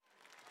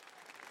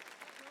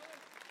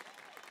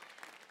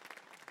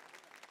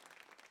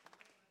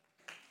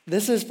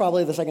This is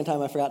probably the second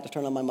time I forgot to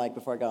turn on my mic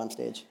before I got on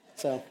stage.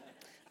 So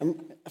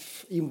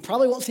you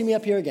probably won't see me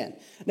up here again.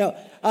 No.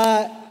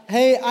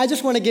 Hey, I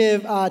just want to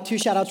give 2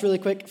 shout-outs really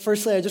quick.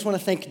 Firstly, I just want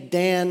to thank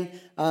Dan.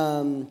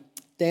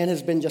 Dan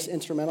has been just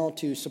instrumental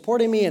to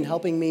supporting me and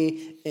helping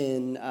me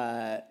in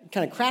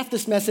kind of craft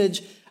this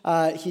message.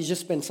 He's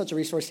just been such a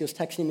resource. He was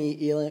texting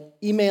me,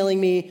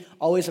 emailing me,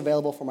 always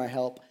available for my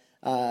help.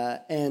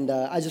 And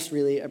I just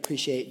really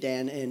appreciate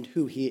Dan and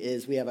who he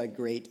is. We have a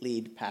great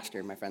lead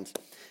pastor, my friends.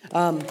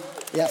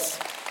 Yes.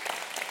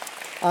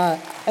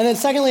 And then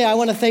secondly, I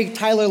want to thank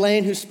Tyler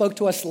Lane, who spoke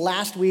to us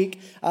last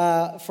week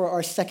for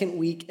our second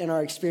week in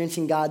our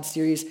Experiencing God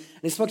series.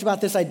 And he spoke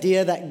about this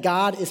idea that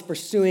God is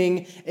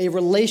pursuing a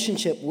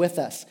relationship with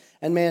us.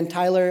 And man,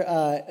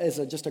 Tyler is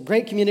just a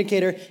great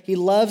communicator. He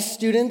loves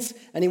students,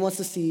 and he wants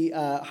to see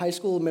high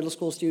school, middle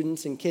school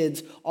students, and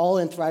kids all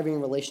in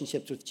thriving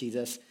relationships with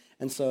Jesus.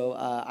 And so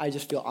I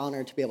just feel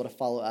honored to be able to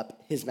follow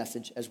up his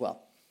message as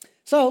well.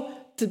 So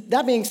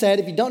that being said,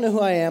 if you don't know who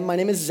I am, my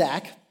name is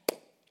Zach.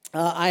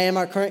 I am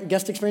our current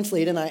guest experience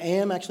lead, and I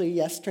am actually,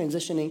 yes,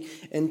 transitioning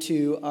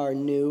into our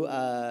new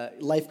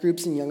life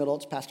groups and young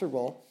adults pastor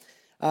role.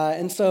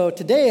 And so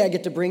today I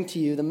get to bring to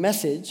you the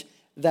message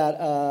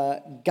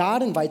that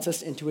God invites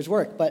us into his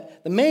work.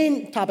 But the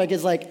main topic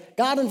is like,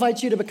 God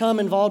invites you to become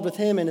involved with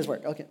him and his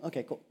work.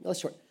 Okay, cool. That's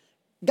short.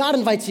 God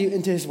invites you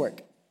into his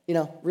work.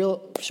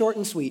 Real short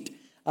and sweet.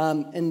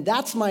 And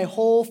that's my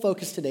whole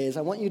focus today is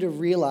I want you to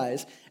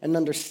realize and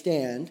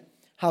understand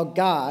how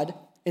God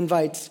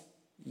invites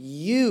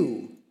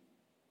you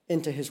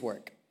into his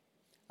work.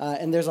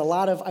 And there's a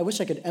lot of, I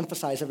wish I could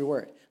emphasize every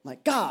word. I'm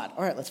like, God,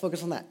 all right, let's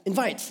focus on that.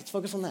 Invites, let's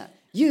focus on that.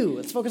 You,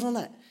 let's focus on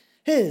that.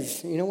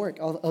 His, work,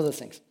 all those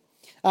things.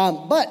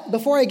 But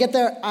before I get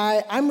there,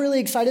 I'm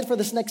really excited for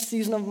this next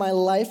season of my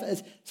life,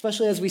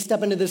 especially as we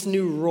step into this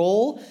new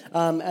role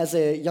as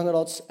a young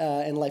adults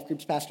and life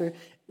groups pastor.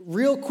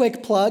 Real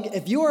quick plug,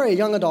 if you are a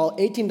young adult,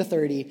 18 to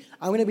 30,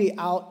 I'm going to be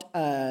out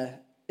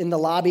in the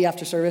lobby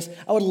after service.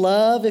 I would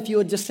love if you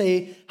would just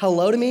say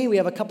hello to me. We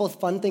have a couple of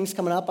fun things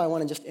coming up I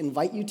want to just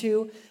invite you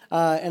to,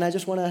 and I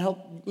just want to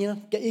help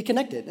get you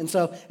connected. And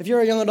so if you're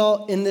a young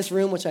adult in this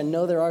room, which I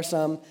know there are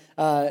some,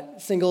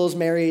 singles,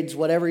 marrieds,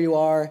 whatever you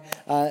are,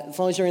 as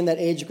long as you're in that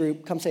age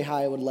group, come say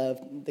hi. I would love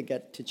to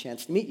get a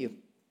chance to meet you.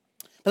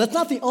 But that's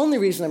not the only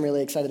reason I'm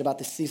really excited about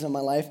this season of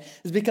my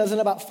life, is because in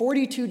about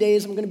 42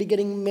 days, I'm going to be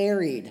getting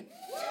married.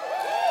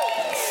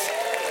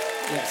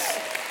 Yes.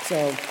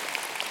 So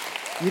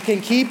you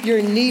can keep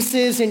your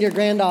nieces and your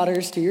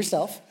granddaughters to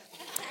yourself.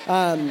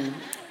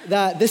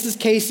 This is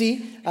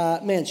Casey.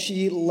 Man,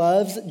 she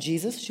loves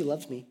Jesus. She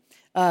loves me.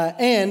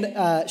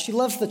 And she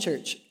loves the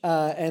church.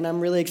 And I'm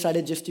really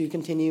excited just to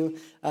continue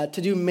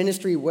to do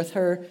ministry with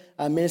her.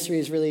 Ministry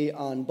is really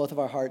on both of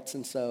our hearts.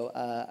 And so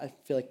I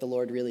feel like the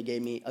Lord really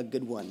gave me a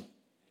good one.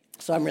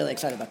 So I'm really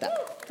excited about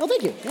that. Oh,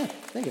 thank you. Yeah,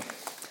 thank you.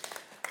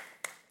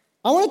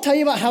 I want to tell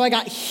you about how I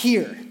got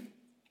here.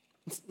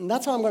 And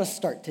that's how I'm going to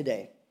start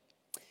today.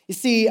 You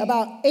see,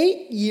 about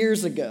 8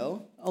 years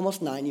ago,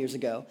 almost 9 years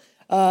ago,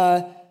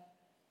 I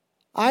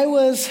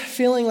was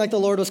feeling like the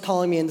Lord was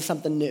calling me into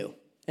something new.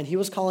 And he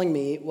was calling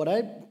me what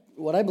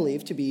I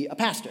believe to be a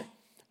pastor.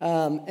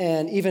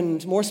 And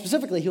even more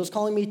specifically, he was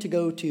calling me to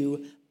go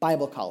to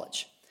Bible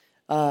college.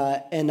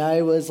 And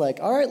I was like,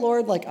 all right,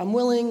 Lord, like I'm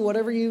willing,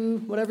 whatever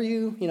you,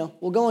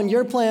 we'll go on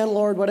your plan,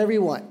 Lord, whatever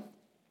you want.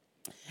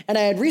 And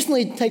I had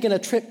recently taken a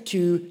trip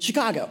to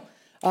Chicago.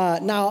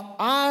 Now,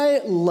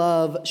 I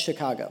love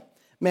Chicago.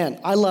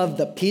 Man, I love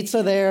the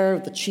pizza there,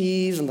 the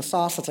cheese and the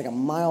sauce that's like a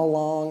mile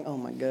long. Oh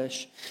my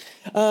gosh.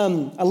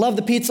 I love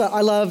the pizza.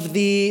 I love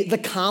the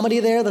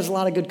comedy there. There's a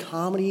lot of good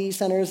comedy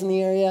centers in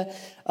the area.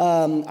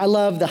 I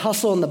love the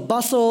hustle and the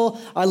bustle.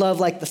 I love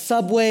like the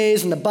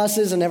subways and the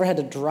buses. I never had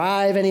to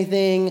drive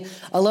anything.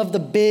 I love the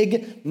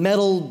big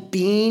metal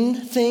bean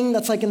thing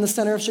that's like in the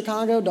center of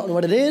Chicago. Don't know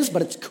what it is,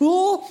 but it's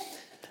cool.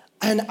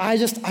 And I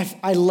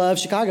love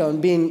Chicago. And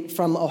being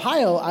from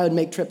Ohio, I would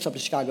make trips up to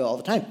Chicago all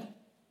the time.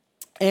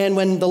 And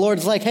when the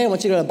Lord's like, hey, I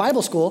want you to go to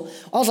Bible school,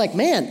 I was like,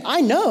 man, I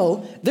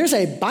know there's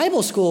a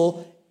Bible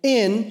school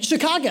in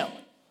Chicago.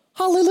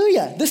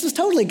 Hallelujah. This is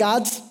totally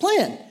God's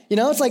plan.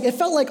 It's like, it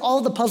felt like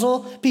all the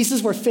puzzle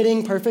pieces were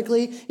fitting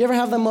perfectly. You ever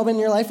have that moment in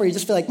your life where you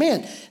just feel like,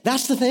 man,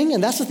 that's the thing,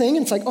 and that's the thing.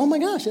 And it's like, oh my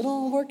gosh, it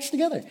all works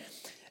together.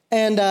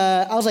 And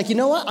I was like, you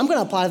know what? I'm going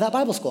to apply to that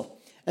Bible school.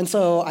 And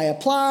so I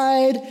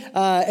applied,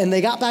 and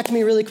they got back to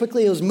me really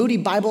quickly. It was Moody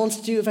Bible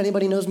Institute, if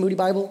anybody knows Moody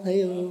Bible.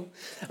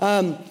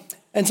 Hey.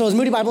 And so it was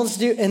Moody Bible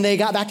Institute, and they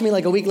got back to me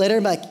like a week later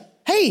and be like,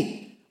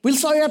 hey, we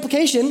saw your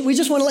application. We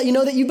just want to let you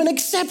know that you've been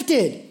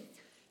accepted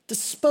to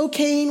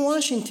Spokane,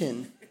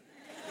 Washington.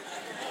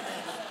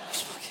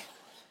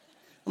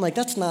 I'm like,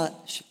 that's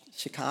not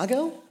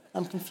Chicago?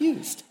 I'm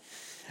confused.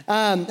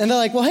 And they're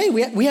like, well, hey,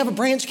 we have a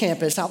branch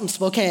campus out in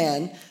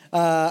Spokane.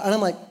 And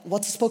I'm like,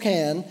 what's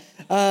Spokane?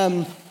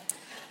 I'm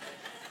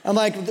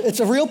like,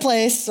 it's a real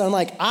place. So I'm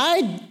like,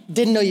 I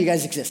didn't know you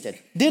guys existed.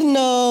 Didn't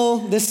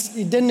know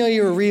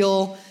you were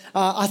real.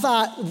 I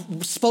thought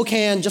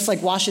Spokane, just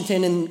like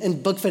Washington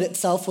and Bookfit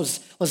itself, was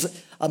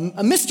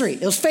a mystery.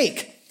 It was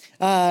fake.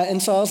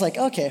 And so I was like,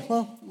 okay,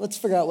 well, let's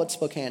figure out what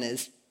Spokane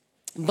is.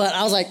 But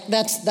I was like,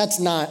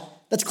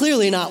 that's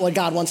clearly not what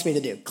God wants me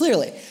to do,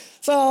 clearly.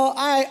 So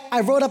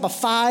I wrote up a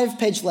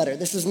 5-page letter.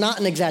 This is not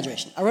an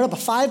exaggeration. I wrote up a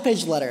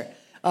 5-page letter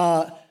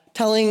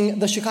telling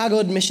the Chicago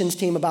admissions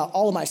team about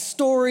all of my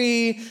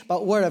story,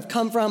 about where I've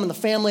come from and the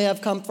family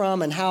I've come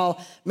from, and how,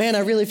 man,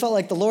 I really felt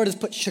like the Lord has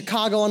put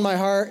Chicago on my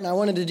heart, and I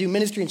wanted to do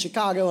ministry in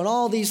Chicago and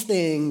all these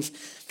things.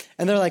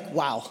 And they're like,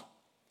 wow,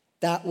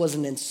 that was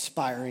an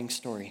inspiring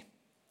story.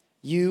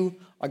 You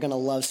are going to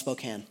love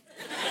Spokane.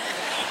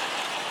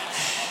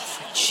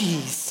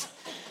 Jeez.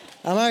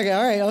 I'm like,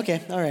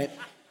 all right.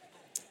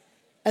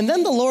 And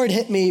then the Lord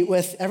hit me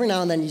with, every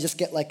now and then you just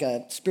get like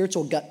a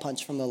spiritual gut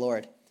punch from the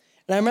Lord.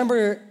 And I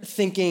remember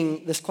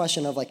thinking this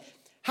question of like,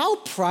 how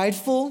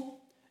prideful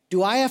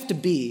do I have to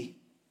be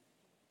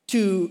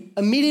to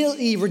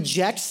immediately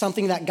reject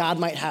something that God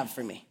might have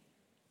for me?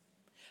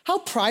 How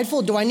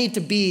prideful do I need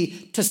to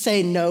be to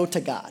say no to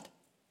God?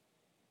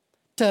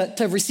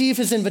 To receive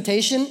his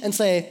invitation and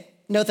say,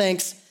 no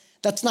thanks,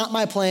 that's not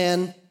my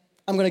plan,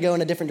 I'm gonna go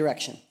in a different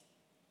direction.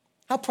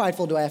 How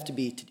prideful do I have to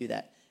be to do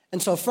that?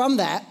 And so from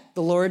that,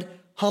 the Lord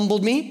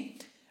humbled me.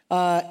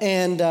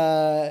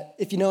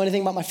 If you know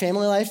anything about my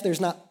family life,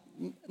 there's not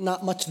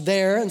much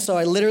there. And so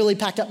I literally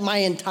packed up my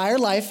entire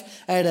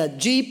life. I had a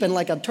Jeep and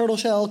like a turtle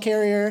shell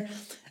carrier.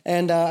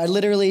 And I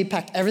literally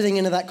packed everything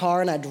into that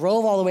car and I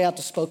drove all the way out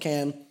to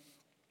Spokane.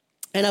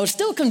 And I was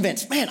still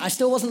convinced, man, I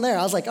still wasn't there.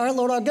 I was like, all right,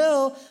 Lord, I'll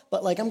go.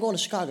 But like, I'm going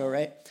to Chicago,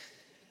 right?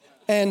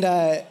 And,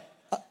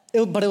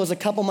 but it was a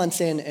couple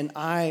months in, and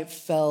I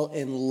fell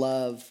in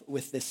love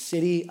with this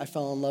city. I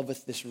fell in love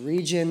with this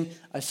region.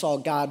 I saw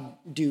God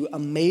do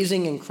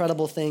amazing,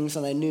 incredible things,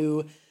 and I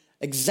knew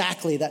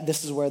exactly that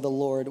this is where the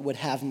Lord would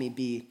have me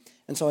be.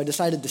 And so I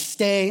decided to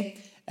stay,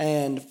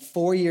 and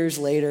 4 years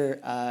later,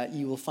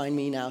 you will find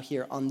me now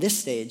here on this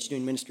stage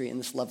doing ministry in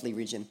this lovely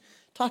region,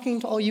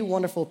 talking to all you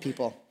wonderful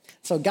people.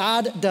 So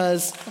God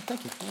does,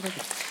 thank you.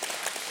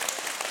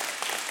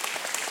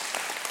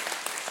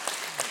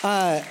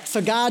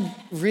 So God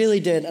really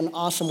did an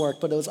awesome work,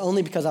 but it was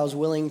only because I was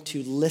willing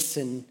to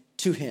listen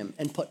to him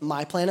and put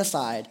my plan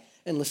aside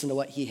and listen to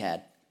what he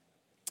had.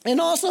 And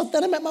also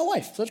then I met my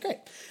wife, so it's great.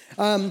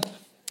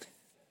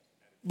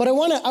 But I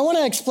want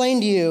to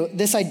explain to you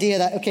this idea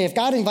that, okay, if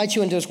God invites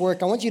you into his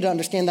work, I want you to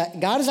understand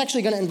that God is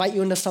actually going to invite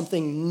you into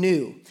something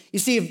new. You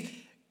see, if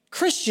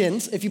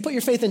Christians, if you put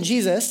your faith in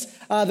Jesus,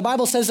 the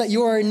Bible says that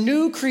you are a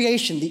new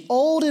creation. The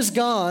old is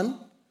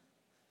gone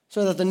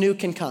so that the new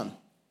can come.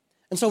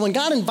 And so when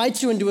God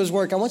invites you into his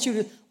work, I want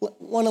to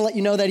let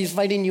you know that he's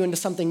inviting you into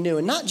something new,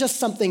 and not just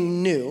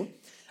something new.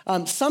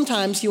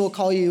 Sometimes he will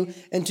call you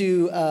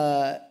into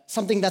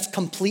something that's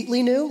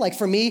completely new. Like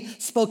for me,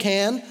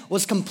 Spokane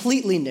was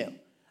completely new.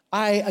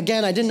 I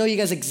didn't know you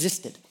guys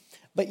existed,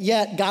 but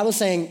yet God was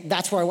saying,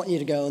 that's where I want you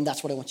to go, and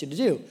that's what I want you to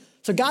do.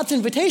 So God's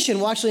invitation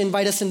will actually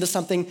invite us into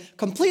something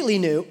completely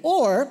new,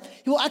 or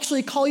he will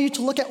actually call you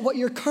to look at what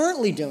you're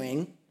currently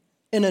doing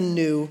in a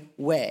new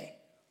way.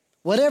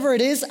 Whatever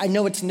it is, I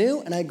know it's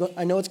new, and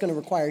I know it's going to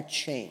require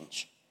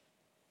change.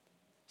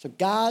 So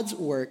God's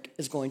work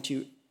is going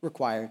to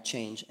require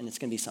change, and it's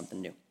going to be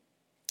something new.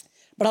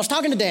 But I was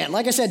talking to Dan.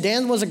 Like I said,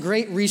 Dan was a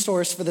great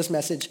resource for this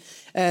message,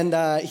 and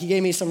he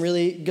gave me some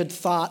really good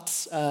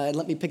thoughts and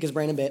let me pick his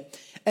brain a bit.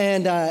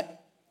 And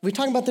we were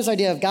talking about this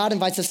idea of God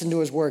invites us into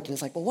his work, and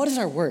it's like, well, what is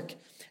our work?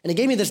 And he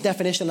gave me this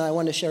definition that I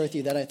wanted to share with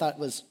you that I thought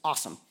was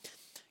awesome.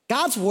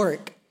 God's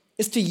work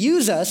is to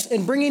use us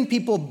in bringing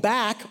people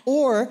back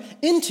or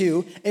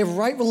into a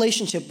right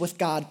relationship with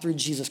God through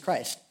Jesus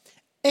Christ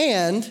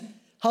and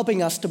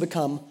helping us to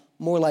become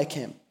more like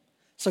him.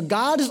 So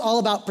God is all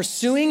about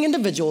pursuing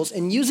individuals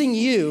and using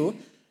you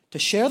to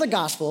share the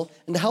gospel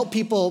and to help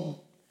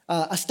people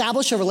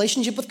establish a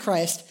relationship with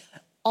Christ,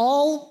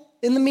 all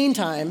in the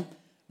meantime,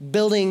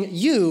 building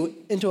you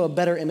into a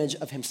better image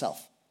of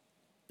himself.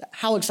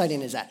 How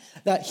exciting is that?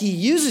 That he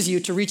uses you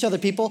to reach other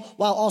people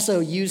while also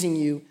using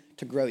you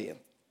to grow you,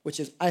 which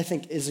is, I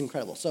think, is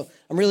incredible. So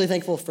I'm really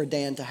thankful for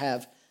Dan to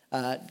have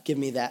give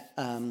me that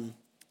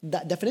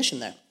definition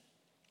there.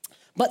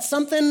 But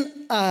something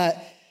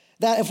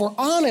that if we're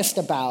honest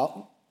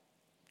about,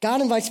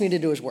 God invites me to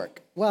do his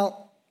work.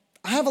 Well,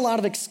 I have a lot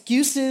of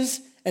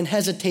excuses and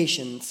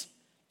hesitations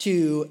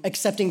to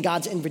accepting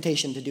God's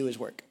invitation to do his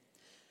work.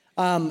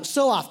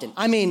 So often.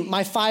 I mean,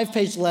 my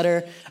 5-page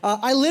letter,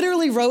 I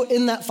literally wrote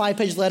in that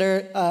 5-page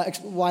letter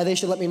why they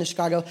should let me into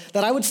Chicago,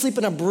 that I would sleep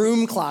in a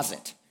broom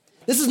closet.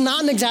 This is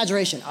not an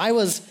exaggeration. I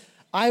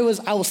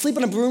will sleep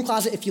in a broom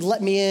closet if you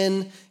let me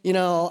in. You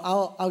know,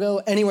 I'll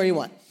go anywhere you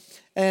want.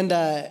 And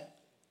I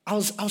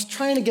was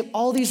trying to give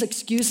all these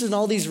excuses and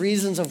all these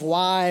reasons of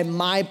why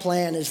my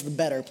plan is the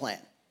better plan.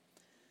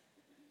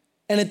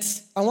 And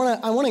I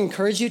want to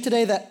encourage you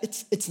today that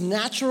it's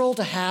natural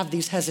to have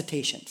these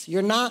hesitations.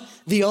 You're not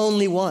the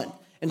only one.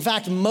 In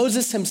fact,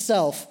 Moses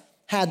himself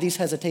had these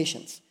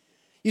hesitations.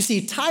 You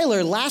see,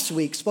 Tyler last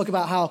week spoke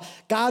about how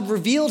God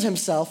revealed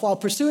himself while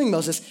pursuing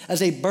Moses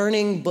as a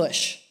burning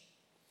bush.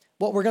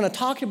 what we're going to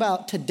talk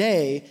about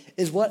today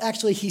is what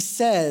actually he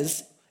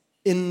says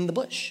in the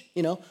bush,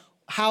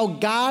 how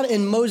God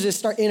and Moses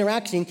start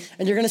interacting,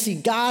 and you're going to see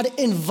God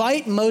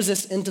invite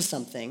Moses into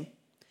something,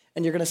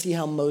 and you're going to see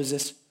how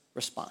Moses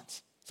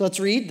responds. So let's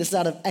read. This is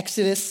out of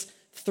Exodus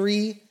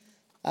 3,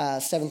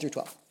 7 through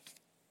 12.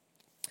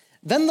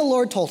 Then the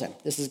Lord told him,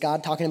 this is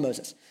God talking to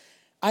Moses,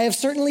 I have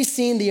certainly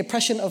seen the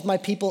oppression of my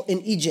people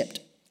in Egypt.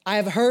 I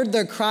have heard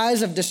their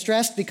cries of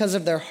distress because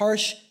of their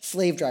harsh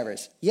slave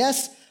drivers.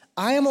 Yes,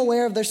 I am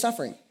aware of their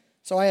suffering.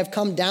 So I have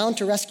come down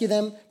to rescue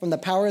them from the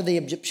power of the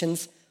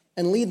Egyptians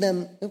and lead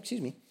them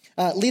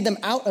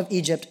out of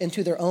Egypt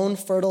into their own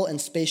fertile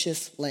and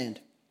spacious land.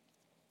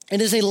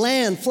 It is a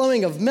land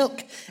flowing of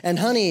milk and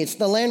honey. It's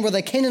the land where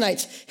the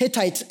Canaanites,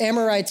 Hittites,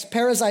 Amorites,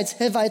 Perizzites,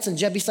 Hivites, and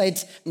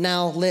Jebusites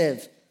now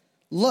live.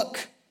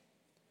 Look,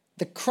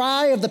 the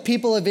cry of the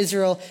people of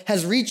Israel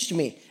has reached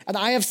me, and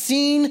I have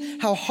seen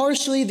how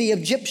harshly the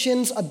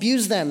Egyptians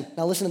abuse them.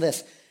 Now listen to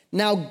this.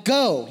 Now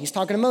go, he's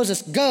talking to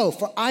Moses, go,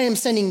 for I am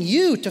sending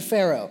you to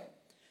Pharaoh.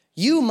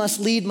 You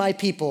must lead my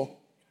people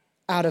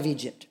out of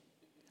Egypt.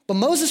 But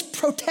Moses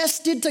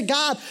protested to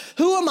God,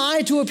 who am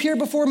I to appear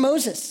before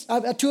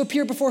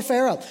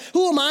Pharaoh?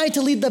 Who am I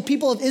to lead the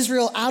people of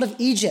Israel out of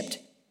Egypt?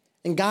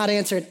 And God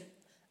answered,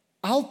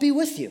 I'll be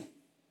with you.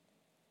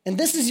 And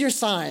this is your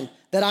sign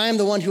that I am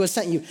the one who has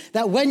sent you,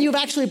 that when you've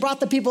actually brought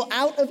the people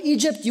out of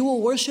Egypt, you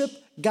will worship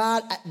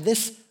God at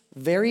this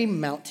very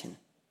mountain.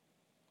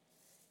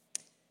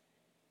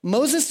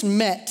 Moses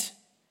met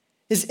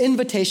his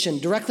invitation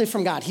directly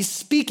from God. He's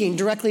speaking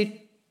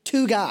directly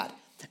to God.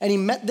 And he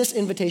met this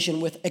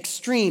invitation with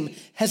extreme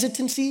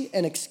hesitancy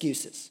and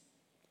excuses.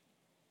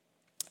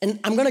 And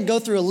I'm going to go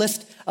through a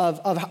list of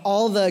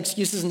all the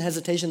excuses and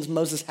hesitations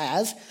Moses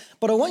has.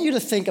 But I want you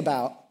to think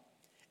about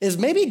is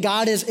maybe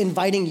God is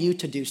inviting you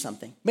to do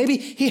something. Maybe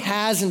he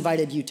has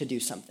invited you to do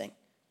something.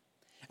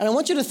 And I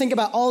want you to think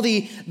about all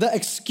the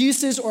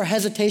excuses or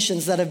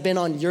hesitations that have been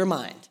on your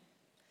mind.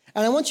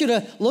 And I want you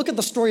to look at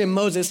the story of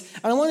Moses,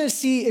 and I want you to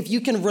see if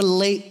you can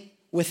relate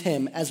with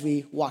him as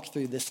we walk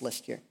through this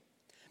list here.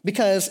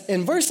 Because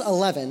in verse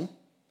 11,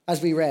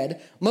 as we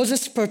read,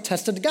 Moses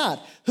protested to God,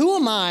 who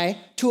am I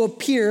to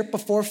appear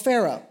before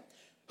Pharaoh?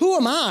 Who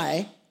am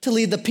I to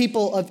lead the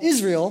people of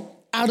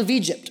Israel out of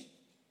Egypt?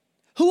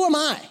 Who am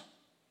I?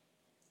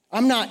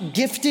 I'm not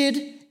gifted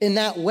in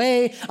that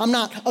way. I'm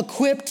not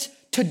equipped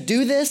to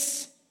do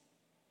this.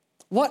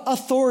 What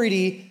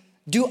authority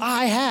do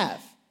I have?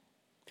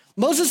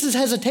 Moses'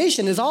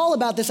 hesitation is all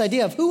about this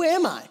idea of who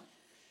am I?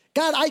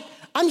 God,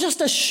 I'm just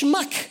a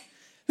schmuck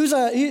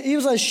he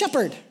was a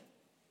shepherd.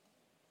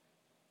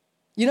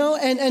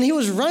 And he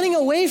was running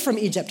away from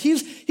Egypt. He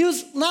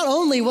was not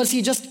only was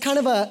he just kind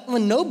of a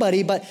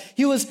nobody, but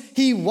he was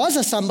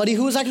a somebody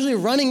who was actually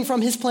running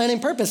from his plan and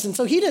purpose. And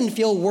so he didn't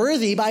feel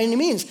worthy by any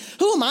means.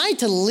 Who am I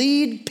to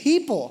lead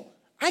people?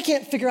 I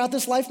can't figure out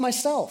this life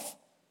myself.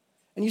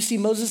 And you see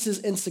Moses'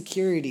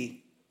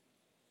 insecurity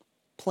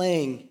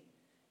playing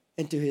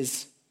into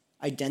his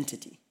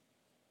identity.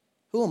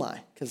 Who am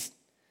I? Because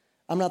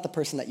I'm not the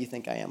person that you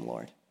think I am,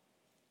 Lord.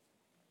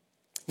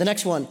 The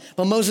next one,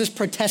 but Moses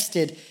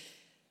protested.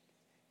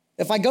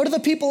 If I go to the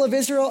people of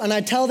Israel and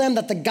I tell them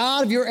that the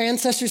God of your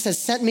ancestors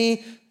has sent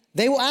me,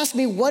 they will ask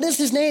me, what is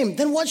his name?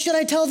 Then what should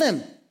I tell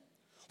them?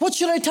 What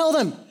should I tell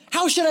them?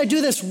 How should I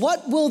do this?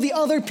 What will the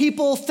other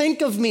people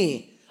think of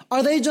me?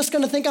 Are they just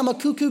going to think I'm a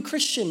cuckoo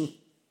Christian?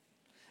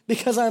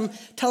 Because I'm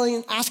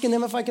asking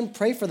them if I can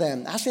pray for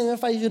them, asking them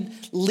if I should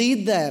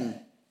lead them.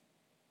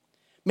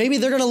 Maybe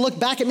they're going to look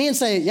back at me and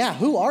say, yeah,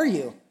 who are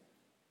you?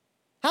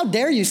 How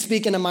dare you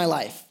speak into my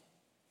life?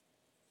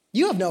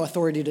 You have no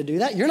authority to do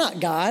that. You're not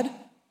God.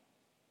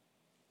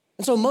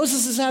 And so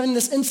Moses is having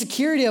this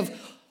insecurity of,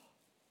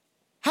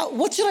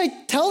 what should I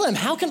tell them?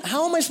 How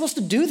am I supposed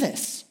to do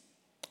this?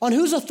 On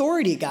whose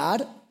authority,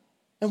 God?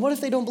 And what if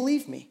they don't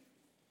believe me?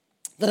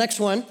 The next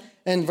one,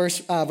 in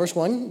verse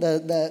 1,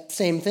 the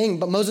same thing,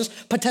 but Moses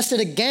protested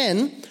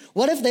again.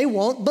 What if they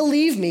won't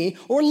believe me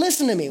or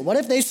listen to me? What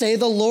if they say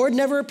the Lord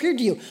never appeared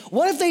to you?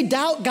 What if they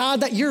doubt,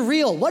 God, that you're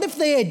real? What if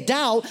they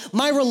doubt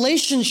my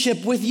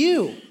relationship with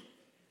you?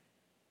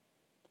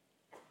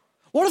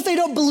 What if they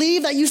don't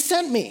believe that you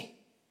sent me?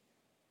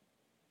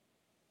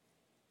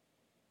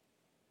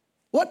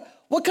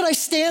 What could I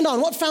stand on?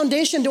 What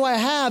foundation do I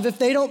have if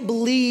they don't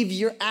believe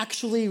you're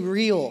actually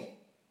real?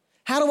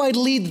 How do I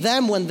lead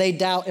them when they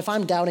doubt if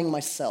I'm doubting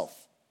myself?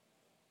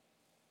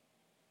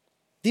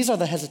 These are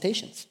the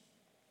hesitations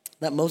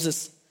that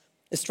Moses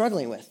is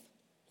struggling with.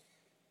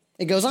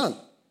 It goes on.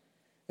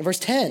 In verse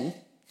 10,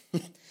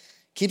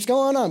 keeps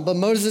going on. But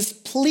Moses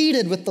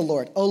pleaded with the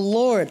Lord, "O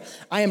Lord,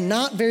 I am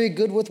not very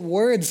good with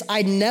words.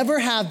 I never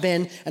have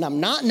been, and I'm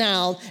not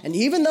now. And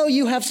even though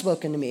you have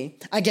spoken to me,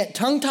 I get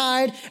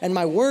tongue-tied and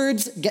my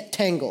words get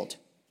tangled.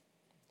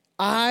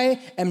 I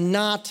am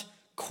not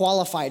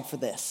qualified for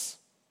this.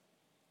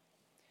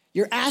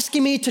 You're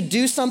asking me to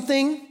do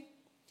something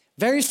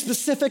very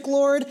specific,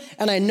 Lord,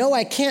 and I know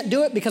I can't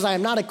do it because I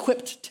am not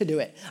equipped to do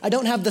it. I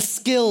don't have the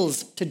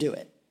skills to do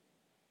it.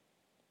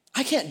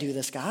 I can't do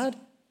this, God."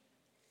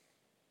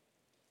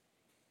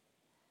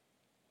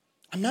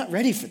 I'm not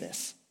ready for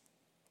this.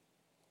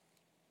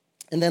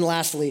 And then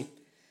lastly,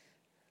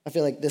 I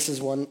feel like this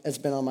is one that's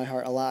been on my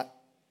heart a lot.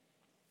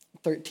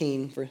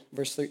 13,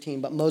 verse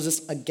 13. But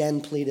Moses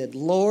again pleaded,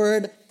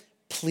 Lord,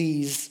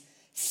 please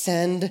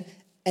send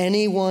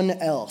anyone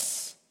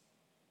else,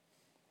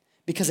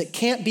 because it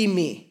can't be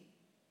me.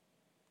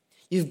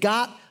 You've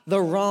got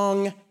the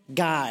wrong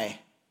guy.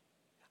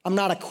 I'm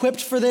not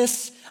equipped for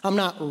this. I'm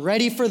not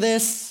ready for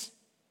this.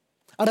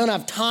 I don't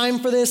have time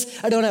for this.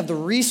 I don't have the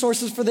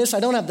resources for this. I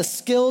don't have the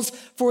skills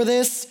for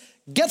this.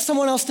 Get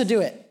someone else to do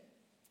it.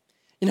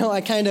 You know,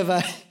 I kind of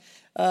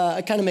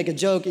make a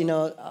joke. You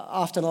know,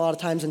 often a lot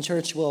of times in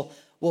church, we'll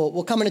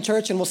come into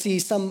church and we'll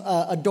see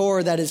a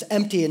door that is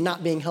empty and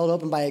not being held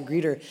open by a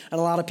greeter. And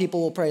a lot of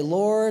people will pray,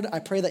 Lord, I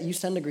pray that you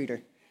send a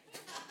greeter.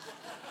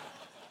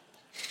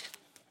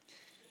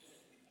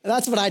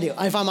 That's what I do.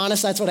 If I'm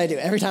honest, that's what I do.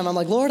 Every time I'm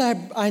like, Lord,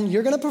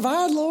 you're going to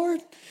provide, Lord.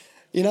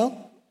 You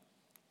know?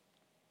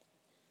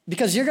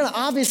 Because you're going to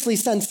obviously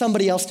send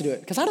somebody else to do it.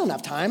 Because I don't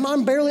have time.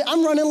 I'm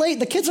running late.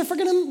 The kids are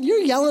you're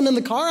yelling in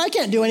the car. I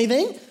can't do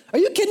anything. Are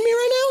you kidding me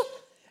right now?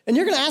 And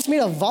you're going to ask me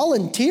to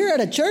volunteer at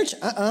a church?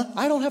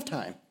 I don't have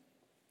time.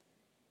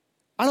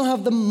 I don't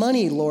have the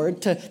money,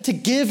 Lord, to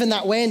give in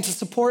that way and to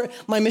support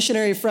my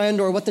missionary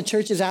friend or what the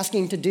church is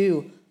asking to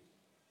do.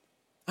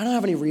 I don't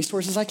have any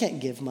resources. I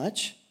can't give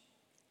much.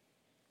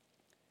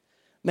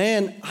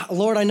 Man,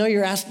 Lord, I know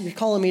you're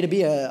calling me to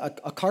be a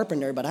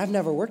carpenter, but I've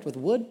never worked with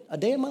wood a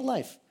day in my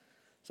life.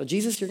 So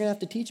Jesus, you're going to have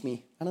to teach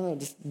me. I don't know,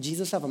 does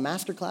Jesus have a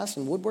master class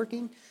in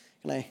woodworking?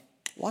 Can I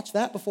watch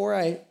that before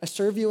I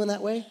serve you in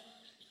that way?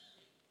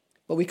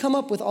 But we come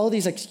up with all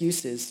these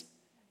excuses,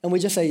 and we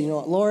just say, you know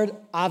what, Lord,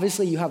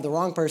 obviously you have the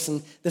wrong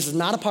person. This is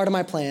not a part of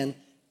my plan.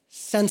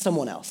 Send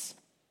someone else.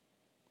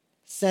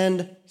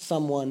 Send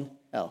someone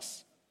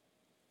else.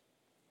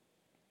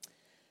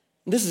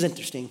 And this is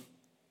interesting.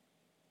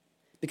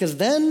 Because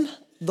then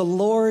the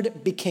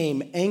Lord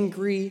became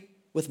angry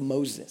with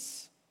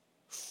Moses.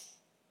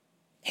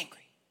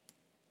 Angry.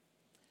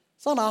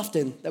 It's not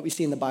often that we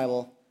see in the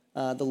Bible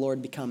the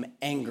Lord become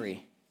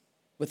angry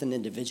with an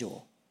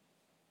individual.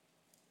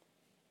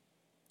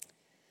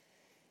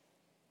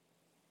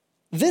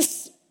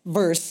 This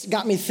verse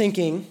got me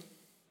thinking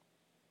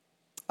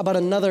about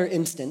another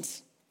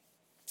instance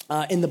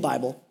in the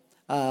Bible.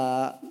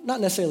 Not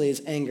necessarily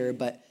as anger,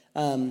 but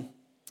I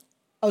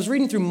was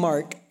reading through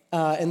Mark,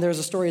 and there's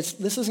a story.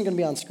 This isn't going to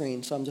be on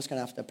screen, so I'm just going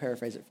to have to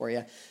paraphrase it for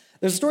you.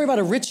 There's a story about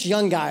a rich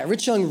young guy, a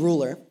rich young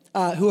ruler,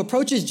 who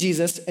approaches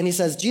Jesus, and he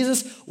says,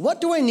 Jesus, what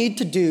do I need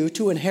to do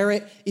to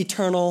inherit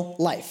eternal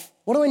life?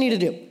 What do I need to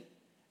do?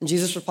 And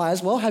Jesus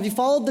replies, well, have you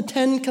followed the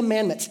 10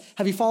 commandments?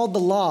 Have you followed the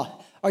law?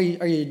 Are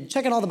you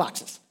checking all the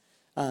boxes?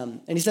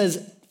 And he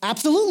says,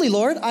 absolutely,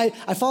 Lord. I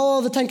follow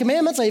all the 10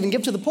 commandments. I even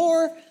give to the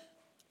poor.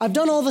 I've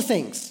done all the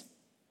things.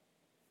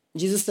 And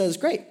Jesus says,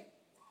 great.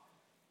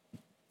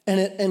 And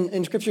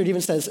in Scripture, it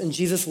even says, and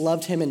Jesus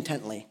loved him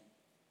intently.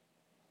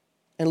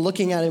 And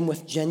looking at him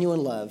with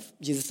genuine love,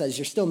 Jesus says,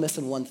 you're still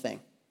missing one thing.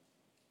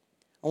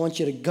 I want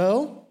you to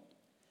go,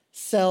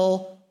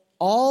 sell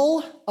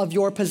all of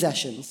your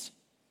possessions,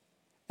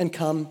 and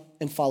come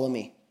and follow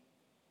me.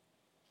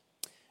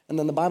 And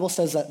then the Bible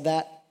says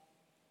that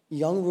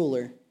young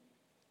ruler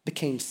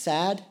became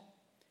sad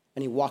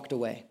and he walked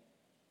away.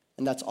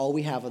 And that's all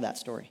we have of that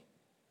story.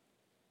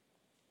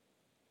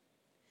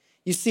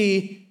 You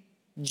see,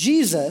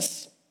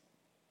 Jesus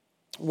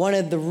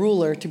wanted the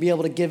ruler to be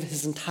able to give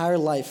his entire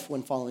life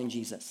when following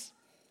Jesus.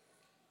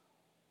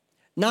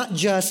 Not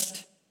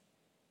just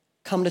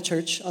come to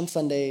church on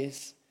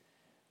Sundays,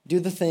 do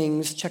the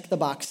things, check the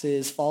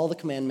boxes, follow the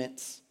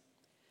commandments.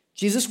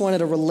 Jesus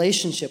wanted a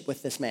relationship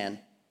with this man.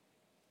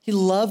 He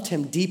loved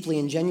him deeply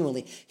and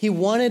genuinely. He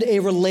wanted a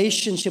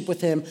relationship with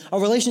him, a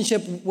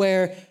relationship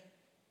where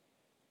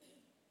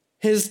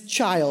his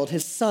child,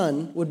 his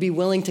son, would be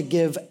willing to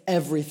give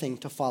everything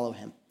to follow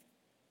him.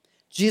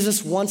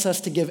 Jesus wants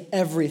us to give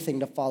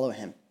everything to follow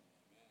him.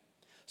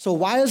 So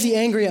why is he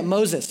angry at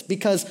Moses?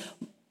 Because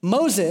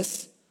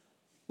Moses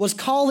was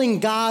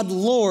calling God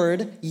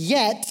Lord,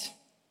 yet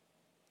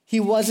he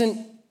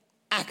wasn't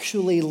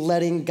actually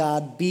letting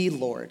God be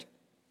Lord.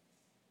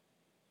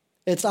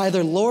 It's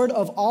either Lord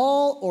of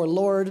all or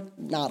Lord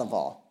not of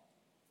all.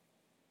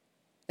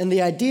 And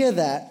the idea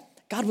that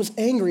God was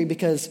angry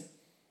because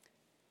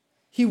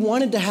he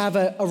wanted to have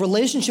a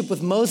relationship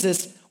with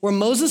Moses where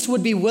Moses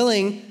would be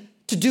willing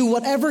to do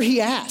whatever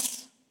he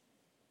asks.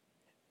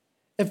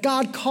 If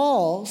God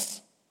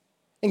calls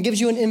and gives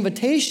you an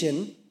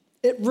invitation,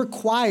 it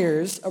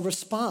requires a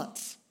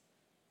response.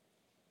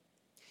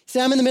 See,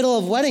 I'm in the middle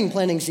of wedding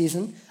planning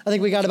season. I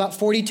think we got about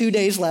 42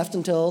 days left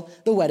until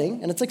the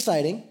wedding, and it's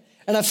exciting.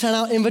 And I've sent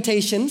out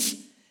invitations.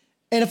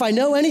 And if I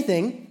know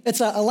anything,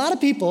 it's a lot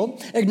of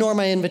people ignore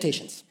my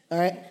invitations, all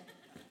right?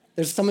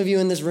 There's some of you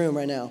in this room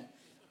right now.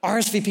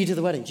 RSVP to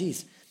the wedding,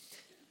 geez.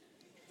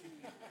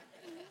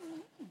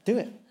 Do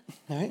it,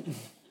 all right?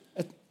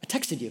 I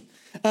texted you.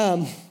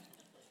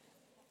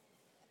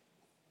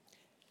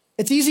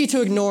 It's easy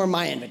to ignore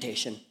my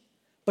invitation,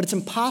 but it's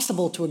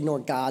impossible to ignore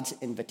God's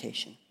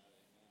invitation.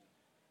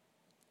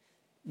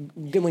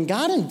 when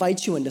God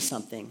invites you into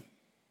something,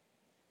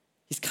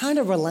 he's kind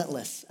of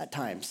relentless at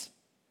times,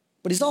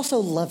 but he's also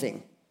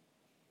loving.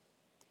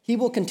 He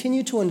will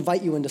continue to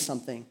invite you into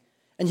something,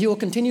 and he will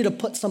continue to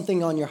put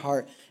something on your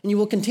heart, and he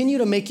will continue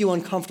to make you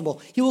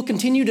uncomfortable. He will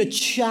continue to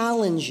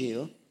challenge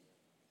you,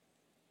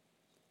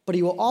 but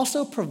he will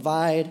also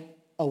provide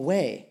a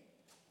way.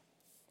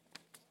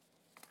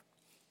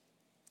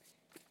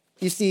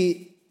 You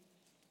see,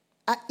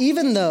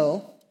 even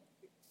though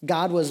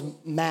God was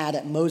mad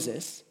at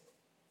Moses,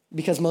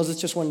 because Moses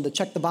just wanted to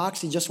check the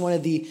box, he just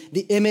wanted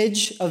the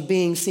image of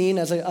being seen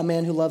as a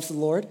man who loves the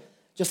Lord,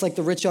 just like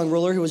the rich young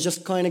ruler who was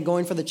just kind of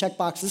going for the check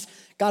boxes.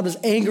 God was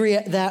angry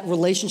at that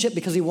relationship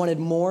because he wanted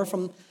more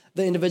from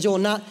the individual,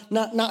 not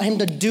him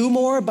to do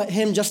more, but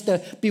him just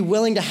to be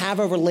willing to have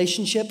a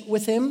relationship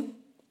with him.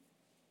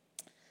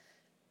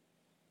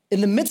 In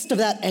the midst of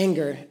that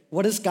anger,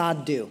 what does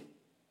God do?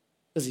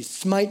 Does he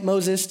smite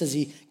Moses? Does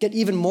he get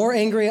even more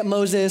angry at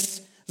Moses?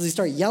 Does he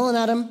start yelling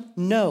at him?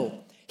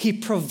 No. He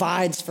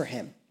provides for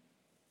him.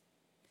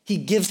 He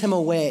gives him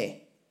a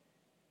way.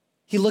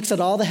 He looks at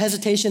all the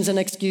hesitations and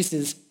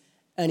excuses,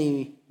 and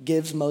he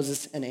gives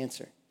Moses an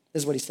answer.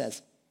 This is what he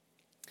says.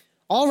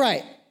 All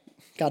right,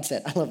 God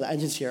said. I love that. I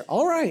just hear,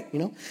 all right,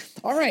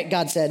 All right,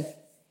 God said.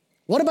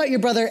 What about your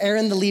brother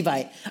Aaron the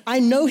Levite?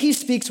 I know he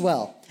speaks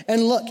well.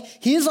 And look,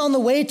 he is on the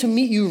way to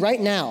meet you right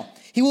now.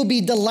 He will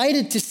be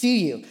delighted to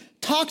see you.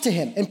 Talk to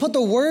him and put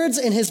the words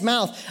in his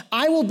mouth.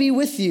 I will be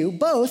with you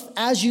both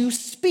as you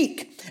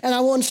speak, and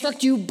I will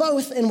instruct you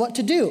both in what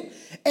to do.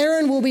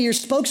 Aaron will be your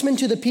spokesman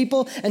to the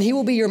people, and he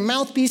will be your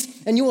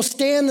mouthpiece, and you will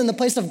stand in the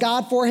place of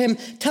God for him,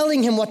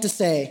 telling him what to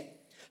say.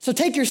 So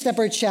take your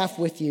shepherd's staff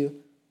with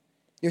you,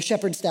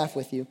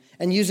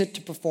 and use it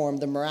to perform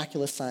the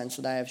miraculous signs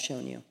that I have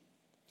shown you.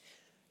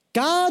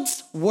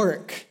 God's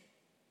work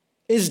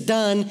is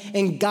done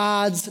in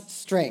God's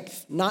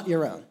strength, not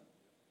your own.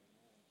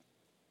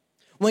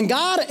 When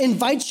God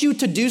invites you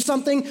to do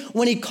something,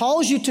 when he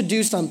calls you to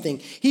do something,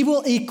 he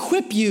will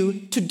equip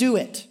you to do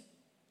it.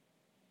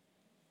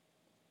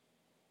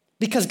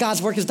 Because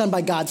God's work is done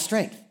by God's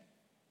strength.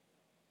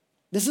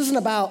 This isn't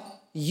about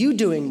you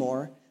doing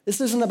more.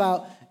 This isn't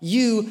about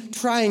you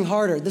trying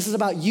harder. This is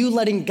about you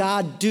letting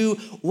God do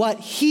what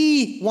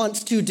he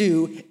wants to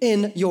do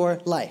in your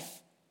life.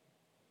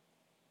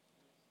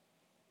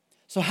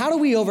 So how do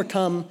we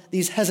overcome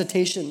these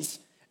hesitations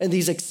and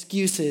these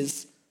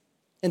excuses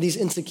and these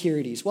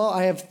insecurities? Well,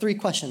 I have 3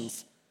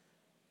 questions.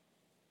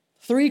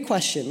 3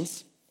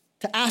 questions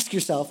to ask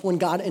yourself when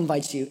God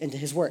invites you into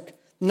his work.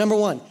 Number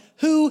 1,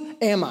 who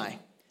am I?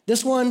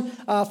 This one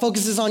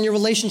focuses on your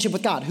relationship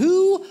with God.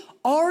 Who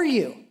are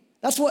you?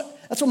 That's what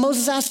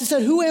Moses asked. He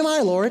said, who am I,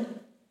 Lord?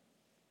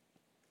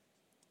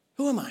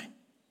 Who am I?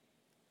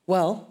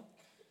 Well,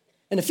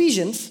 in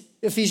Ephesians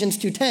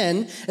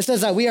 2:10, it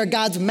says that we are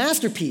God's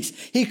masterpiece.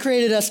 He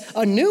created us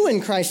anew in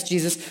Christ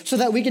Jesus so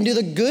that we can do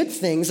the good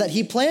things that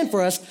he planned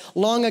for us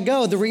long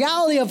ago. The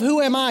reality of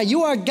who am I?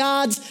 You are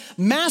God's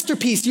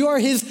masterpiece. You are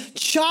his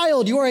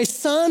child. You are a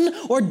son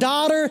or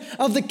daughter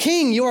of the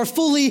King. You are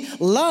fully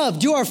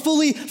loved. You are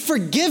fully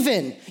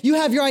forgiven. You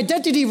have your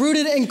identity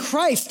rooted in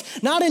Christ,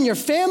 not in your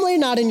family,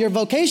 not in your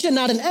vocation,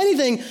 not in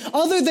anything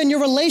other than your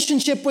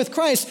relationship with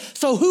Christ.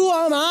 So who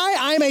am I?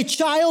 I'm a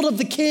child of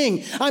the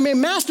King. I'm a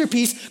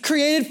masterpiece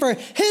created for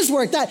his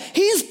work that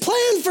he has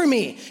planned for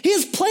me. He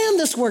has planned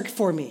this work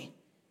for me.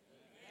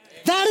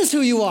 That is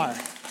who you are.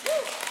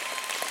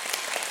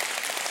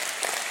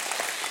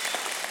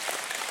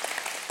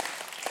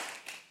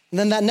 And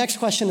then that next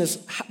question is,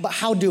 but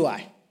how do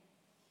I?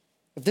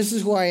 If this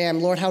is who I am,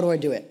 Lord, how do I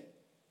do it?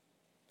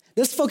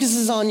 This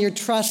focuses on your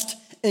trust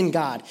in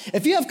God.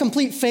 If you have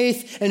complete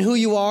faith in who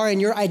you are and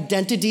your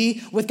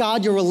identity with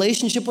God, your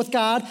relationship with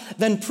God,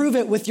 then prove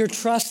it with your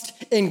trust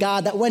in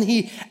God, that when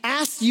he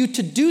asks you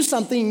to do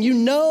something, you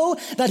know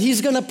that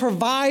he's going to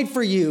provide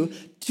for you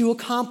to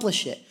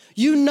accomplish it.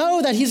 You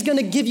know that he's going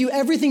to give you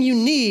everything you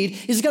need.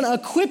 He's going to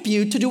equip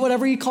you to do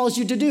whatever he calls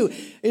you to do.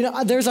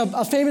 There's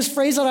a famous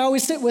phrase that I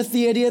always sit with,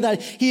 the idea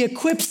that he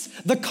equips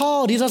the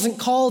called. He doesn't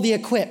call the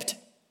equipped.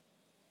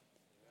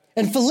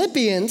 In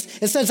Philippians,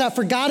 it says that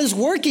for God is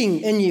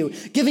working in you,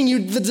 giving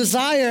you the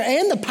desire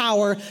and the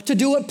power to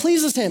do what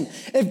pleases him.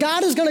 If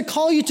God is going to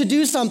call you to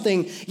do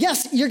something,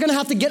 yes, you're going to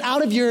have to get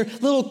out of your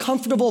little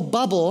comfortable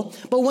bubble.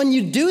 But when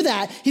you do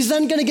that, he's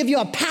then going to give you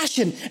a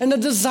passion and a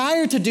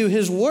desire to do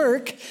his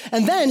work.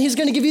 And then he's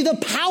going to give you the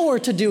power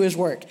to do his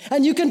work.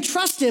 And you can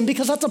trust him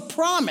because that's a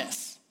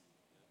promise.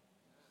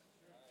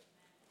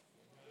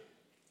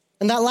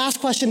 And that last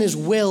question is,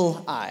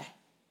 will I?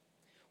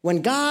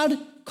 When God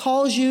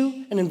calls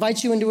you and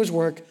invites you into his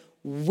work,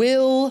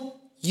 will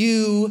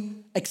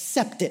you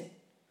accept it?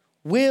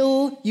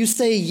 Will you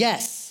say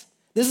yes?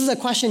 This is a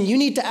question you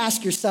need to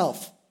ask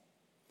yourself.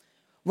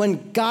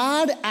 When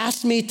God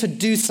asks me to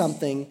do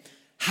something,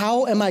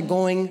 how am I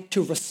going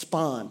to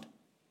respond?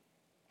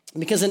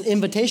 Because an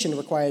invitation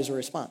requires a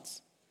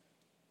response.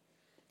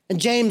 In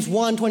James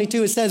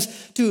 1:22, it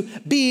says to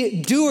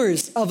be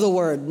doers of the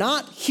word,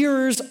 not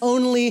hearers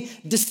only,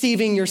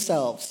 deceiving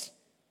yourselves.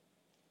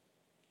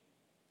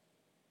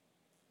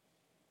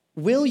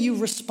 Will you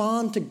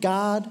respond to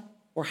God,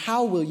 or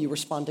how will you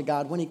respond to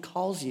God when he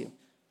calls you?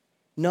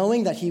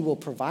 Knowing that he will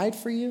provide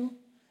for you,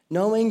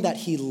 knowing that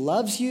he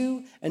loves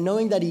you, and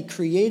knowing that he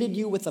created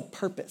you with a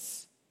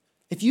purpose.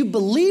 If you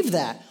believe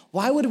that,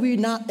 why would we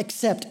not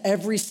accept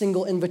every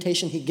single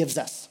invitation he gives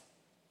us?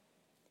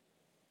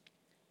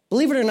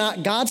 Believe it or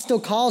not, God still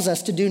calls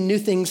us to do new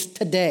things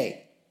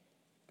today.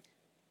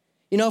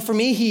 You know, for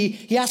me,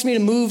 he asked me to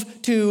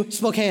move to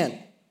Spokane.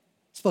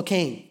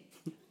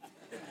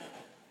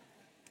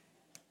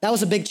 That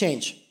was a big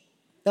change.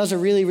 That was a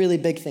really, really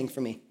big thing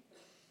for me.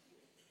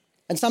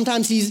 And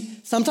sometimes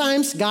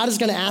God is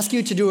going to ask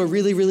you to do a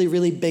really, really,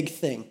 really big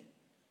thing.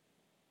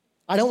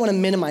 I don't want to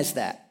minimize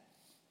that.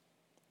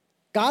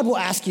 God will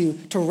ask you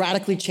to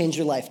radically change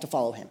your life to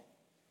follow him.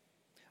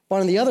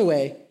 But on the other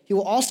way, he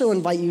will also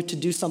invite you to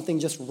do something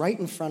just right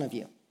in front of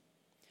you.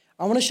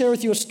 I want to share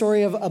with you a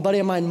story of a buddy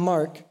of mine,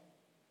 Mark,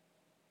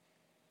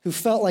 who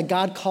felt like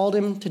God called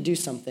him to do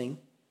something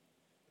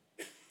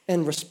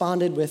and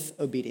responded with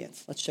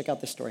obedience. Let's check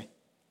out this story.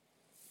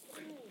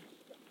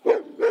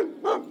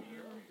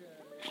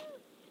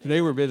 Today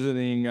we're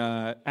visiting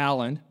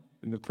Alan.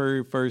 And the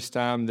very first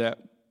time that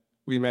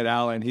we met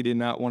Alan, he did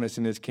not want us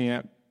in his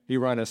camp. He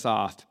ran us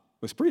off.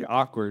 It was pretty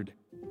awkward.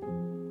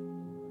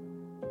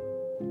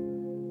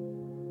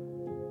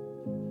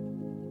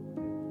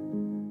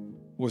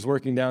 Was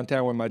working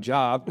downtown with my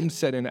job,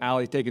 sat in the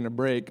alley taking a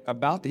break,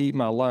 about to eat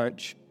my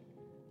lunch.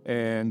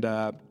 And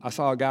I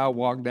saw a guy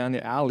walk down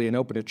the alley and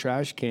open a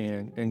trash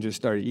can and just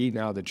started eating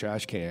out of the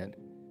trash can.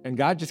 And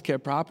God just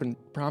kept prompting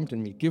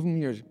me, give him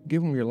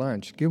your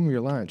lunch.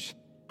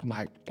 I'm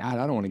like, God,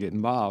 I don't want to get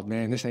involved,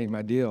 man. This ain't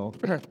my deal.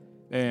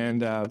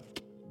 And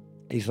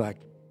he's like,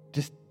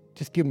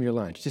 just give him your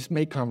lunch. Just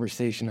make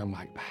conversation. I'm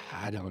like,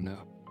 I don't know.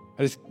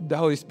 The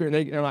Holy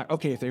Spirit, they're like,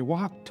 okay, if they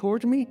walk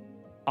towards me,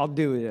 I'll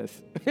do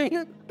this. They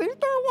start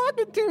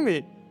walking to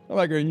me. I'm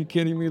like, are you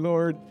kidding me,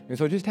 Lord? And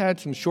so I just had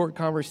some short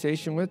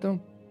conversation with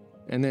them.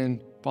 And then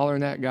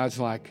following that, God's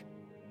like,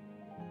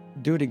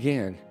 do it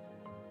again.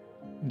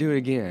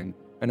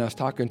 And I was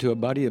talking to a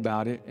buddy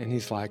about it, and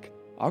he's like,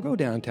 I'll go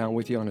downtown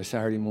with you on a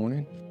Saturday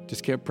morning.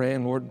 Just kept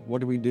praying, Lord,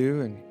 what do we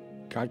do? And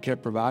God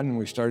kept providing.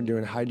 We started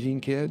doing hygiene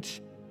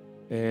kits,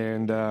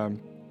 and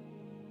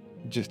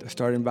just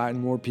started inviting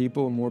more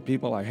people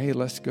like, hey,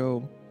 let's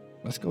go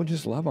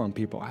just love on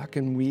people. How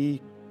can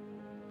we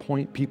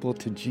point people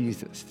to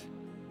Jesus?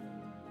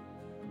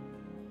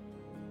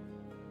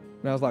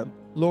 And I was like,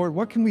 Lord,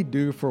 what can we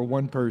do for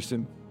one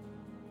person?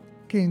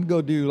 Can't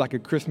go do like a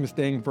Christmas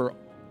thing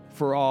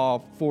for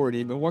all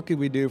 40, but what could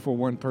we do for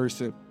one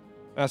person?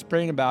 I was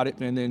praying about it,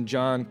 and then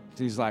John,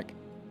 he's like,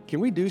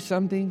 can we do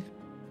something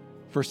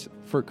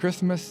for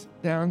Christmas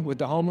down with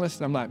the homeless?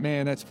 And I'm like,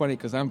 man, that's funny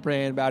because I'm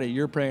praying about it,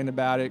 you're praying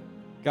about it,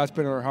 God's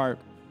put it on our heart.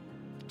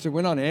 So we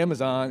went on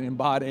Amazon and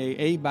bought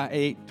a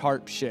 8x8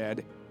 tarp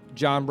shed.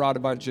 John brought a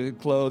bunch of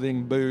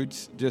clothing,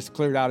 boots, just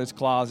cleared out his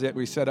closet.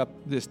 We set up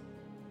this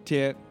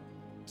tent.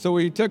 So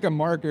we took a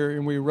marker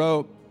and we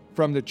wrote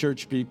from the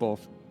church people,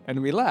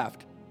 and we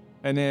left.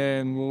 And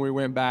then when we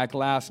went back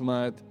last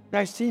month,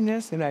 I seen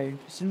this and I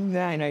seen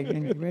that and I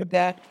read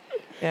that,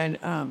 and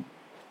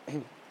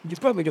it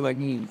brought me to my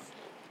knees.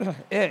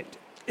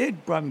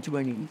 It brought me to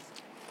my knees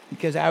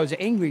because I was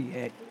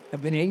angry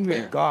I've been angry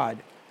at God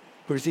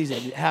for things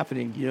that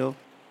happening, you know.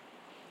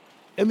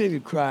 It made me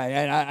cry,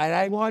 and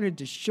I wanted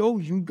to show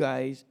you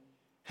guys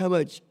how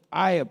much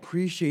I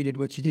appreciated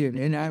what you did,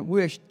 and I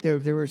wish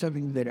there was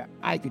something that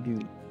I could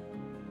do.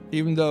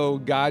 Even though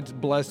God's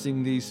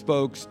blessing these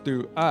folks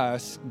through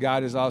us,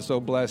 God is also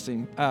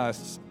blessing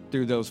us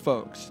through those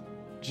folks.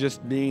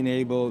 Just being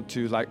able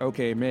to like,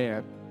 okay,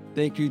 man,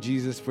 thank you,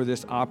 Jesus, for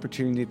this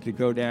opportunity to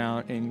go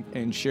down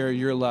and share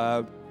your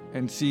love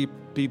and see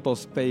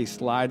people's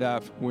face light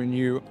up when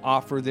you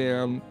offer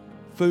them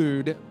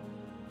food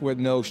with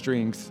no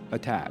strings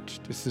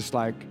attached. It's just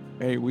like,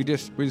 hey, we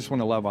just want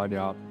to love on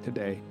y'all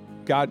today.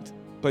 God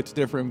puts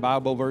different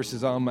Bible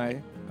verses on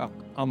my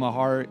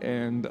heart,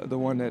 and the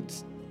one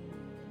that's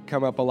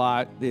come up a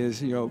lot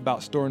is,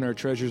 about storing our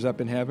treasures up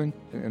in heaven.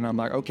 And I'm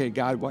like, okay,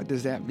 God, what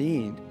does that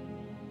mean?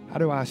 How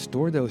do I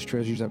store those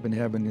treasures up in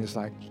heaven? And it's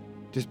like,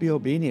 just be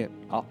obedient.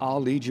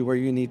 I'll lead you where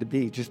you need to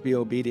be. Just be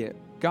obedient.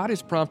 God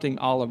is prompting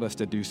all of us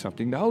to do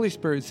something. The Holy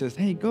Spirit says,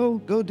 hey, go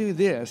do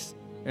this.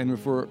 And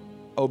if we're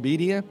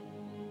obedient,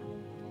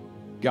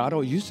 God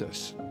will use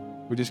us.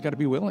 We just got to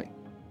be willing.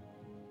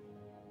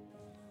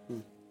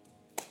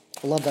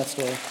 I love that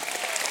story.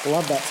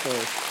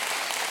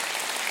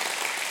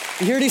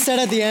 You heard he said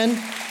at the end,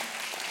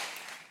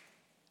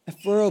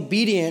 if we're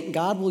obedient,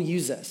 God will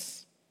use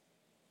us.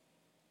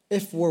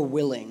 If we're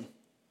willing.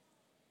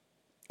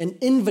 An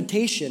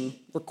invitation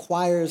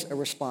requires a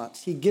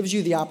response. He gives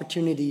you the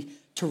opportunity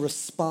to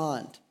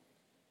respond.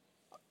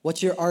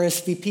 What's your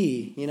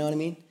RSVP? You know what I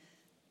mean?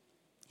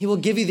 He will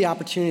give you the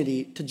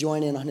opportunity to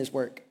join in on his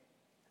work.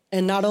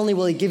 And not only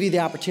will he give you the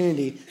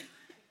opportunity,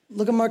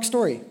 look at Mark's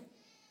story.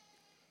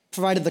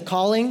 Provided the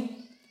calling,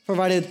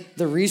 provided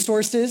the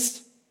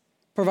resources,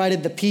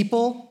 provided the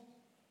people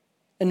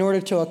in order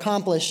to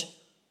accomplish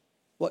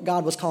what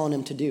God was calling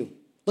him to do.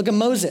 Look at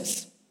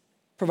Moses.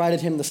 Provided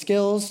him the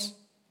skills,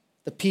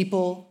 the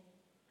people,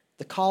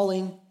 the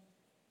calling,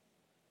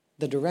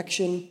 the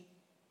direction.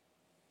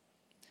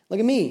 Look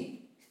at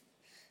me.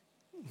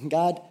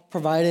 God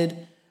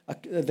provided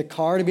the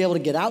car to be able to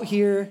get out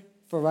here,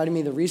 provided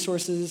me the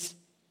resources.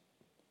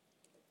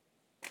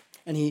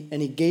 And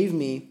he gave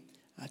me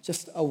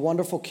just a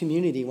wonderful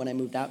community when I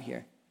moved out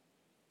here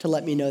to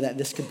let me know that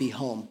this could be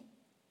home.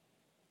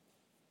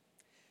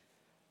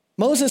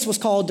 Moses was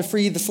called to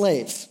free the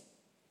slaves.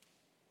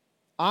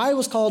 I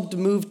was called to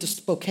move to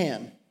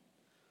Spokane.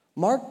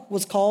 Mark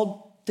was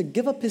called to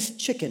give up his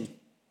chicken.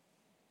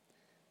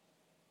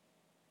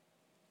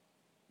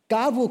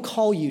 God will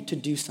call you to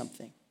do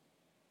something.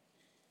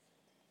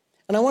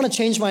 And I want to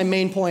change my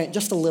main point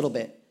just a little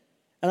bit.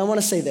 And I want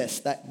to say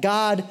this, that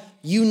God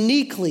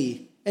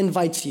uniquely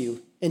invites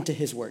you into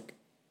his work.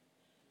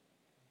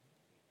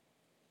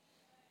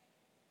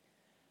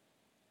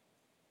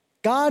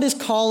 God is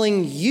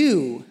calling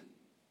you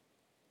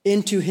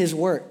into his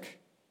work.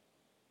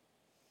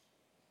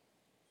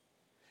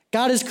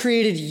 God has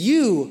created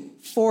you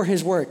for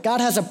his work.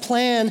 God has a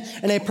plan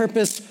and a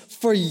purpose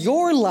for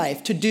your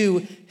life to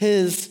do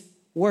his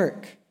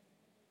work.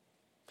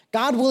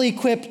 God will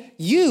equip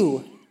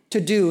you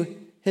to do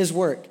his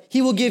work.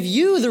 He will give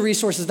you the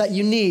resources that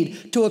you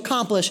need to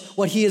accomplish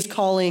what he is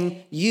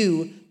calling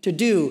you to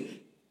do.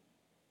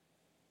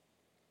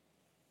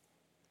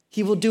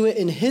 He will do it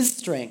in his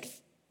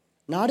strength,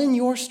 not in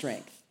your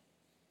strength.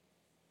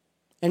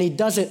 And he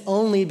does it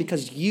only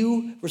because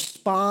you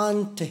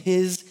respond to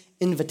his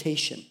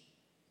invitation.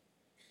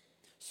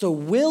 So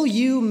will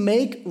you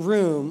make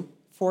room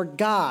for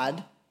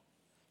God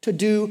to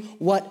do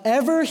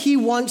whatever he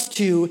wants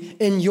to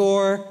in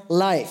your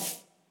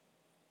life?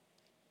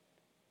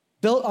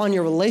 Built on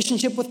your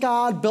relationship with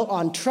God, built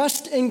on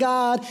trust in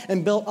God,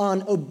 and built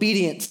on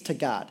obedience to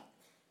God.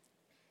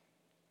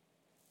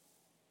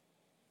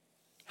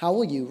 How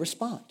will you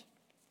respond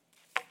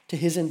to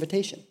his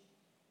invitation?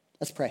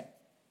 Let's pray.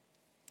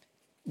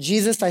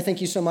 Jesus, I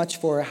thank you so much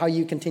for how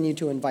you continue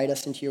to invite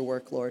us into your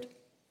work, Lord.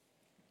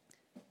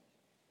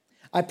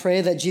 I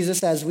pray that,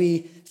 Jesus, as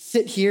we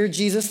sit here,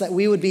 Jesus, that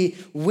we would be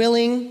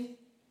willing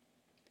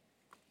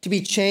to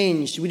be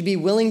changed. We'd be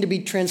willing to be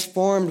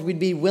transformed. We'd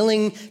be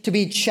willing to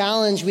be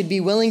challenged. We'd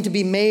be willing to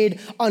be made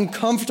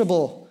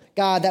uncomfortable,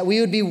 God, that we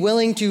would be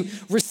willing to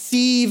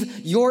receive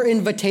your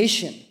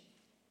invitation.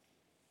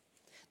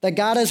 That,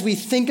 God, as we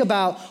think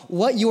about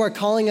what you are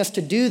calling us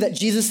to do, that,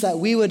 Jesus, that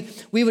we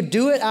would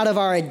do it out of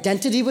our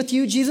identity with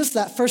you, Jesus,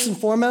 that first and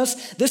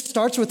foremost, this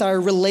starts with our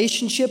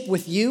relationship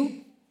with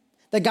you.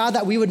 That, God,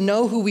 that we would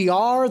know who we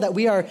are, that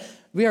we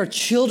are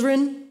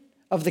children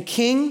of the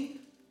King.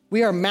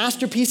 We are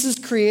masterpieces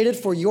created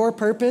for your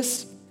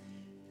purpose.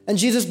 And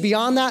Jesus,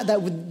 beyond that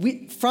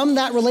from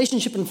that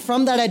relationship and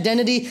from that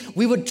identity,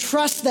 we would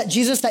trust that,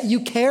 Jesus, that you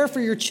care for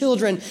your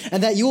children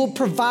and that you will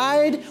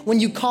provide when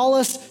you call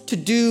us to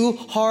do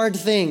hard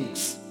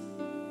things.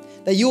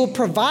 That you will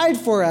provide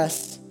for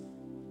us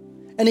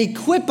and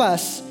equip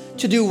us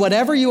to do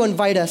whatever you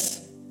invite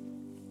us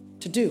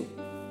to do.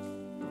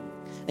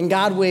 And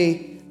God,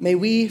 may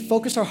we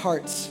focus our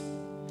hearts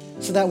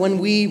so that when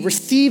we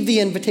receive the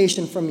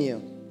invitation from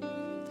you,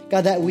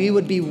 God, that we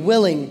would be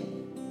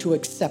willing to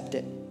accept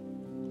it.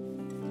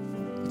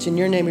 It's in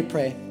your name we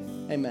pray.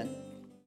 Amen.